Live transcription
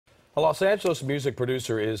A Los Angeles music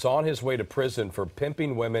producer is on his way to prison for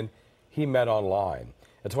pimping women he met online.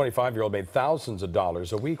 A 25-year-old made thousands of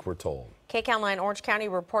dollars a week, we're told. KCAL 9 Orange County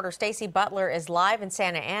reporter Stacy Butler is live in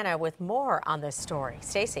Santa Ana with more on this story.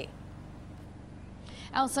 Stacy.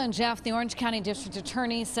 Elsa and Jeff, the Orange County District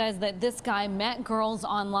Attorney, says that this guy met girls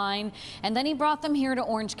online and then he brought them here to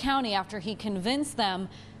Orange County after he convinced them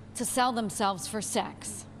to sell themselves for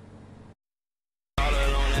sex.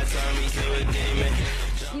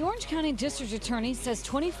 The Orange County District Attorney says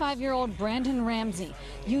 25-year-old Brandon Ramsey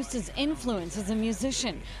used his influence as a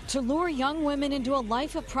musician to lure young women into a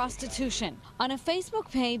life of prostitution. On a Facebook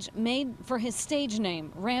page made for his stage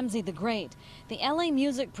name, Ramsey the Great, the LA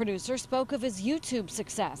music producer spoke of his YouTube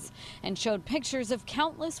success and showed pictures of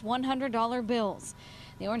countless $100 bills.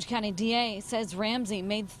 The Orange County DA says Ramsey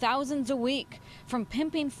made thousands a week from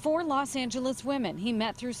pimping 4 Los Angeles women he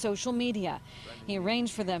met through social media. He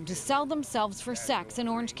arranged for them to sell themselves for sex in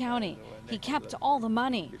Orange County. He kept all the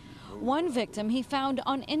money. One victim he found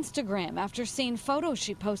on Instagram after seeing photos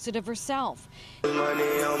she posted of herself. He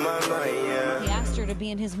asked her to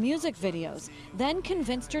be in his music videos, then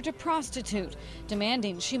convinced her to prostitute,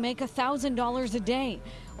 demanding she make $1,000 a day.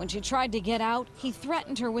 When she tried to get out, he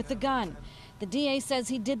threatened her with a gun. The DA says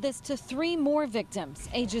he did this to 3 more victims,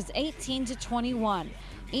 ages 18 to 21.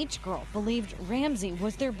 Each girl believed Ramsey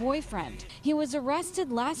was their boyfriend. He was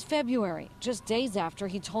arrested last February, just days after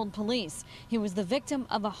he told police he was the victim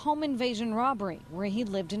of a home invasion robbery where he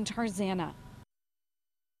lived in Tarzana.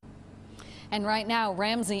 And right now,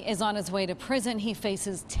 Ramsey is on his way to prison. He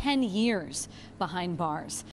faces 10 years behind bars.